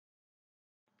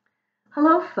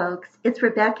Hello folks, it's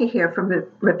Rebecca here from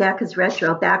Rebecca's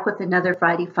Retro, back with another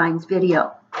Friday Finds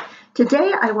video.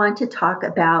 Today I want to talk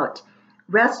about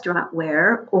restaurant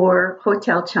ware or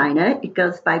hotel china. It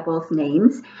goes by both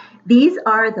names. These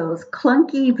are those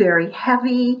clunky, very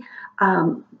heavy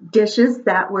dishes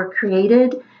that were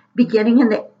created beginning in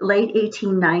the late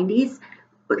 1890s,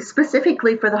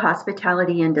 specifically for the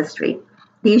hospitality industry.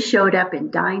 These showed up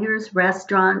in diners,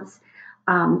 restaurants,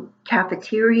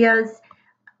 cafeterias.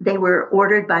 They were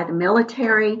ordered by the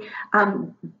military.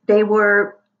 They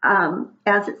were,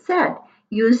 as it said,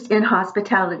 used in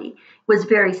hospitality. It was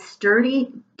very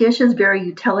sturdy dishes, very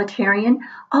utilitarian,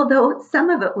 although some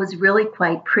of it was really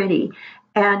quite pretty.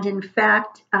 And in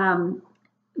fact,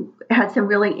 had some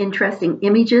really interesting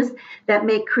images that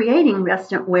make creating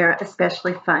restaurant ware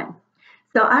especially fun.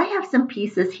 So I have some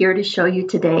pieces here to show you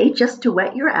today just to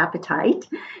whet your appetite,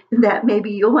 that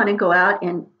maybe you'll want to go out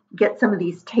and get some of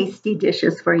these tasty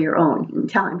dishes for your own. You can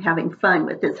tell I'm having fun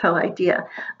with this whole idea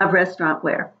of restaurant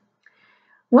ware.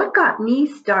 What got me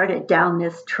started down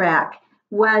this track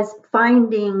was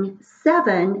finding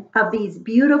 7 of these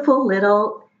beautiful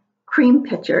little cream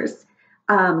pitchers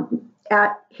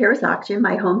at Harris Auction,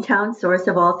 my hometown source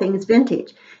of all things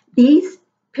vintage. These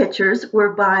pitchers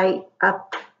were by a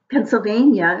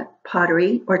Pennsylvania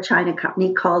pottery or china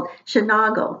company called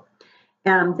Shinago.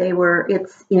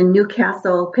 It's in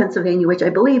Newcastle, Pennsylvania, which I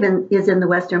believe is in the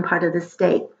western part of the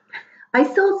state.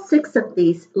 I sold 6 of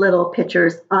these little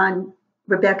pitchers on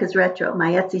Rebecca's Retro,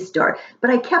 my Etsy store,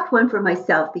 but I kept one for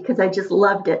myself because I just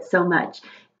loved it so much,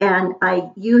 and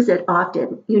I use it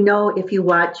often. You know, if you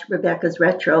watch Rebecca's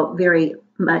Retro very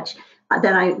much,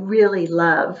 then I really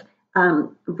love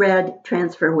red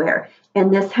transferware,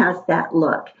 and this has that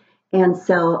look. And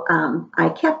so I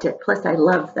kept it, plus I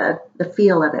love the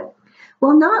feel of it.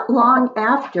 Well, not long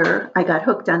after I got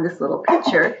hooked on this little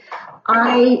pitcher,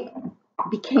 I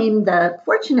became the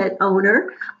fortunate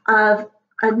owner of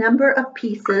a number of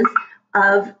pieces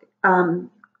of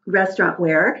restaurant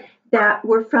ware that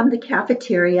were from the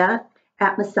cafeteria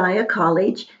at Messiah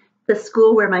College, the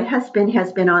school where my husband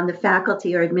has been on the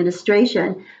faculty or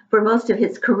administration for most of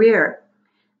his career.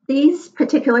 These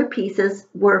particular pieces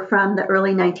were from the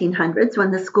early 1900s when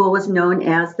the school was known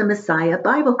as the Messiah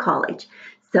Bible College.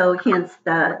 So hence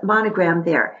the monogram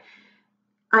there.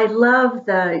 I love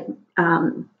the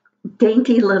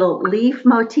dainty little leaf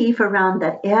motif around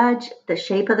the edge, the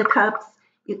shape of the cups.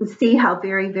 You can see how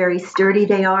very, very sturdy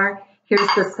they are.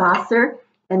 Here's the saucer,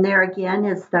 and there again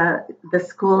is the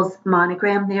school's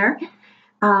monogram there.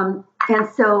 And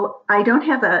so I don't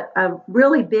have a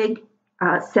really big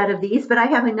set of these, but I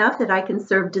have enough that I can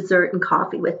serve dessert and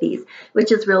coffee with these,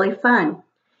 which is really fun.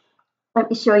 Let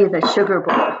me show you the sugar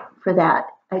bowl for that.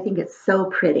 I think it's so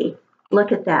pretty.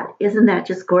 Look at that. Isn't that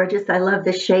just gorgeous? I love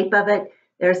the shape of it.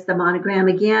 There's the monogram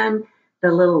again,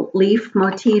 the little leaf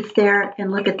motif there,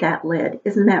 and look at that lid.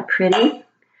 Isn't that pretty?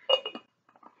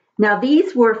 Now,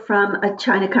 these were from a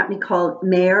china company called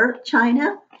Ware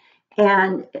China,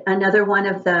 and another one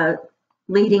of the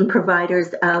leading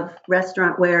providers of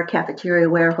restaurant ware, cafeteria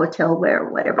ware, hotel ware,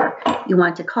 whatever you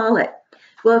want to call it.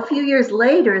 Well, a few years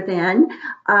later then,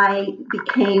 I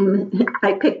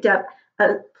picked up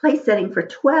a place setting for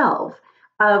 12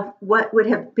 of what would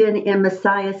have been in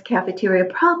Messiah's cafeteria,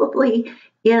 probably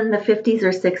in the 50s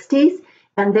or 60s.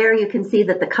 And there you can see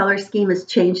that the color scheme has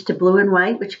changed to blue and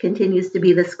white, which continues to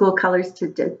be the school colors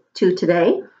to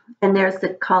today. And there's the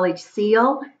college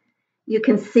seal. You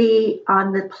can see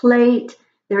on the plate,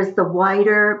 there's the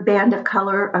wider band of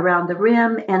color around the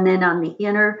rim, and then on the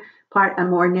inner part, a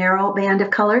more narrow band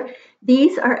of color.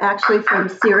 These are actually from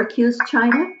Syracuse,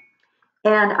 China,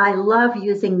 and I love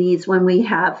using these when we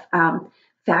have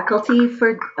faculty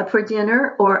for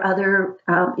dinner or other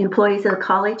employees of the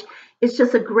college. It's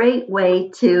just a great way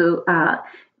to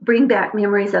bring back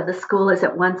memories of the school as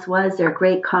it once was. They're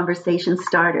great conversation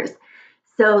starters.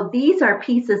 So these are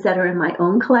pieces that are in my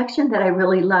own collection that I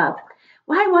really love.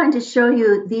 Why I wanted to show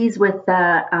you these with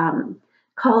the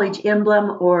college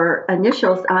emblem or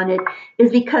initials on it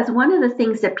is because one of the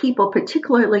things that people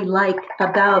particularly like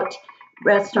about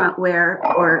restaurant ware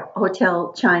or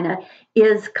hotel china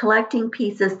is collecting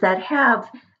pieces that have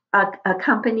a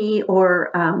company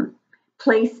or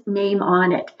place name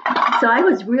on it. So I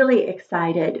was really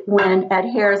excited when at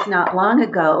Harris not long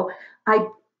ago, I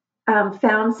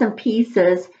found some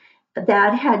pieces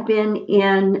that had been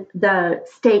in the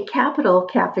state capitol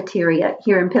cafeteria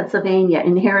here in Pennsylvania,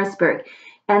 in Harrisburg.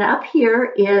 And up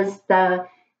here is the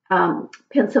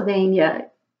Pennsylvania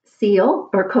seal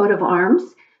or coat of arms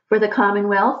for the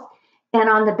Commonwealth. And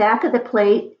on the back of the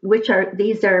plate,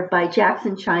 these are by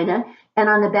Jackson China, and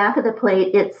on the back of the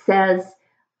plate it says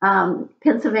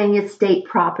Pennsylvania state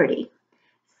property.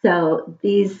 So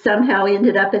these somehow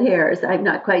ended up at Harris. I'm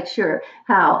not quite sure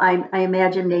how. I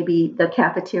imagine maybe the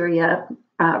cafeteria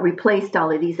replaced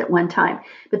all of these at one time.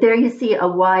 But there you see a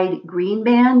wide green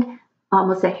band,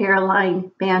 almost a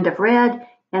hairline band of red,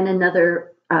 and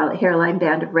another hairline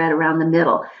band of red around the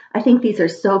middle. I think these are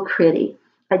so pretty.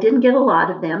 I didn't get a lot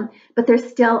of them, but they're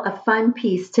still a fun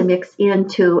piece to mix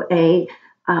into a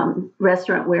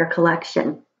restaurant wear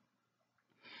collection.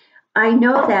 I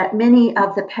know that many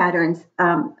of the patterns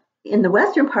in the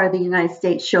western part of the United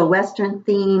States show Western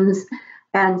themes,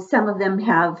 and some of them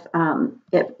have,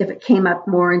 if it came up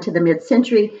more into the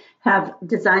mid-century, have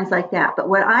designs like that. But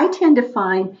what I tend to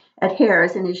find at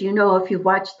Harris, and as you know, if you've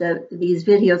watched these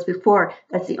videos before,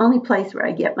 that's the only place where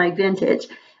I get my vintage.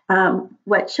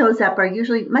 What shows up are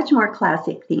usually much more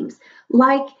classic themes,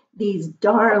 like these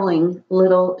darling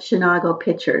little Shinago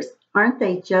pictures. Aren't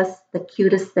they just the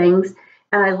cutest things?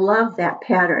 And I love that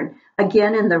pattern.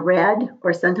 Again, in the red,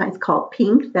 or sometimes called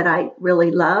pink, that I really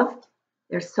love.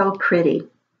 They're so pretty.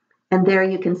 And there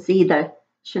you can see the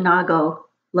Shinago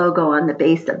logo on the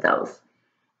base of those.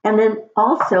 And then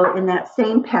also in that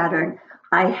same pattern,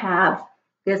 I have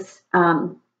this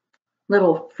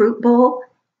little fruit bowl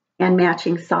and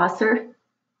matching saucer.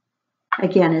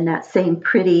 Again, in that same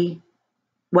pretty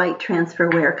white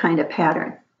transferware kind of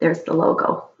pattern. There's the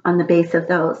logo on the base of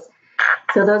those.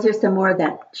 So those are some more of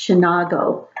that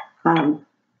Shinago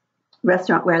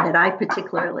restaurant wear that I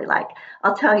particularly like.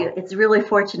 I'll tell you, it's really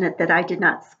fortunate that I did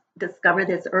not discover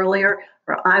this earlier,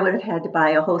 or I would have had to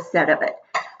buy a whole set of it.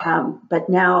 But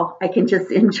now I can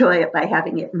just enjoy it by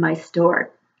having it in my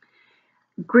store.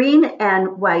 Green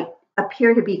and white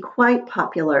appear to be quite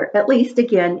popular, at least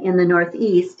again in the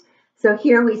Northeast. So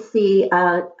here we see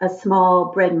a small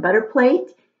bread and butter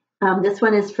plate. This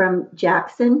one is from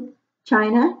Jackson,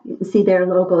 China. You can see their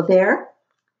logo there.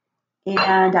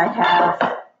 And I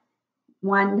have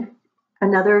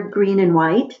another green and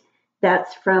white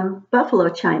that's from Buffalo,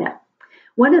 China.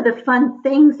 One of the fun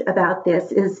things about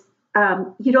this is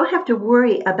you don't have to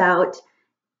worry about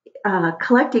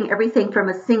collecting everything from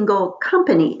a single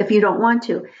company if you don't want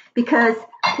to, because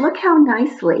look how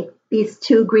nicely these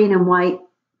two green and white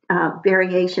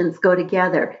variations go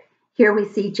together. Here we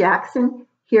see Jackson,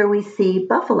 here we see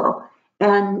Buffalo,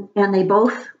 and they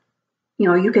both,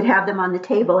 you could have them on the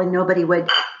table and nobody would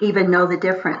even know the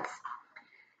difference.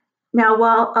 Now,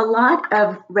 while a lot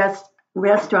of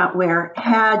restaurant wear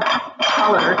had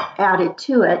color added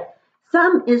to it,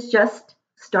 some is just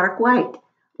stark white,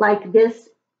 like this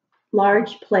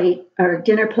large plate or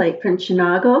dinner plate from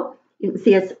Shinago. You can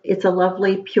see it's a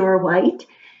lovely pure white.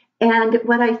 And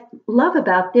what I love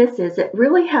about this is it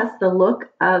really has the look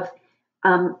of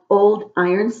old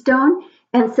ironstone.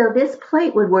 And so this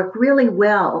plate would work really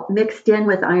well mixed in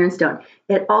with ironstone.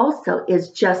 It also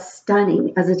is just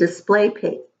stunning as a display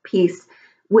piece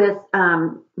with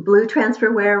blue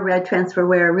transferware, red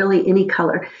transferware, really any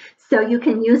color. So you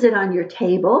can use it on your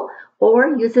table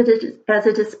or use it as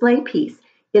a display piece.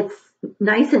 It's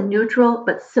nice and neutral,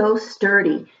 but so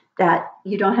sturdy that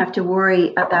you don't have to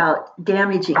worry about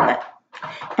damaging it.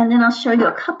 And then I'll show you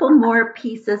a couple more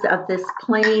pieces of this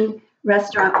plain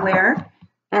restaurant wear.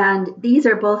 And these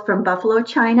are both from Buffalo,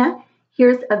 China.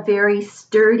 Here's a very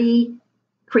sturdy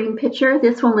cream pitcher.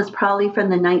 This one was probably from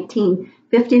the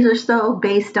 1950s or so,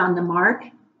 based on the mark,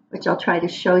 which I'll try to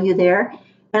show you there.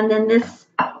 And then this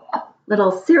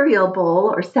little cereal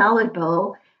bowl or salad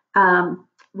bowl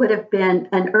would have been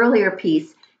an earlier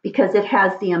piece because it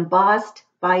has the embossed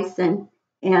bison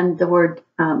and the word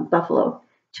Buffalo,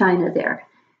 China there.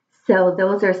 So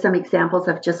those are some examples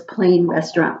of just plain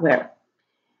restaurant wear.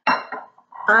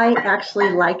 I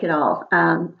actually like it all.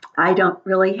 I don't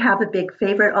really have a big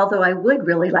favorite, although I would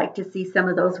really like to see some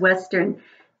of those Western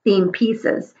themed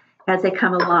pieces as they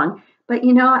come along. But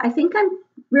I think I'm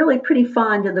really pretty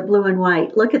fond of the blue and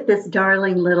white. Look at this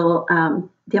darling little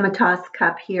Dimitas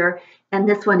cup here. And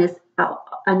this one is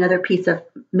another piece of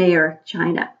Ware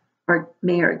China, or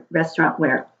Ware restaurant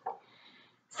wear.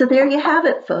 So there you have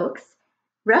it, folks.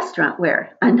 Restaurant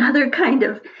wear, another kind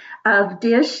of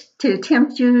dish to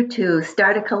tempt you to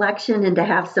start a collection and to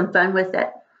have some fun with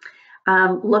it.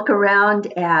 Look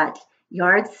around at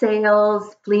yard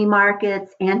sales, flea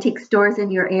markets, antique stores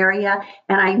in your area,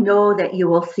 and I know that you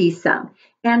will see some.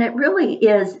 And it really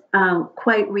is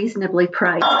quite reasonably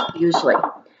priced usually.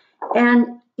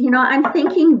 And, I'm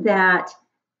thinking that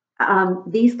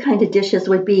these kind of dishes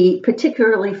would be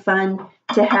particularly fun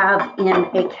to have in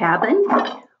a cabin,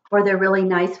 or they're really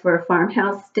nice for a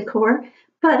farmhouse decor.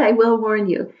 But I will warn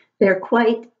you, they're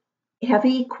quite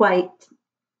heavy, quite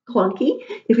clunky,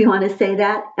 if you want to say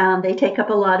that. They take up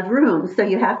a lot of room, so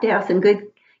you have to have some good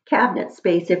cabinet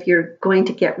space if you're going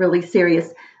to get really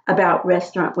serious about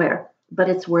restaurant ware. But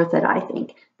it's worth it, I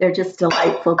think. They're just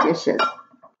delightful dishes.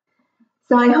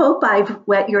 So I hope I've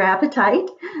whet your appetite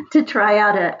to try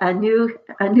out a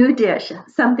new dish,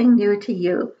 something new to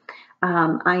you.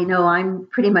 I know I'm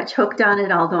pretty much hooked on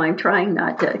it, although I'm trying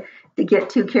not to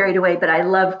get too carried away, but I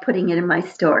love putting it in my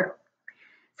store.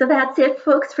 So that's it,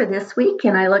 folks, for this week,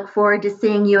 and I look forward to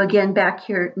seeing you again back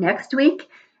here next week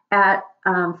at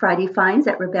Friday Finds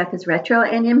at Rebecca's Retro,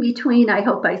 and in between, I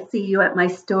hope I see you at my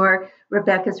store,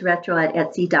 Rebecca's Retro at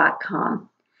Etsy.com.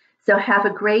 So have a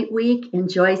great week,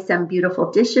 enjoy some beautiful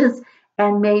dishes,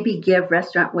 and maybe give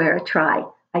restaurant ware a try.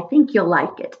 I think you'll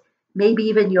like it. Maybe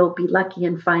even you'll be lucky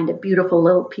and find a beautiful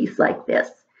little piece like this.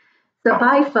 So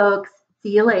bye, folks.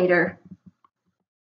 See you later.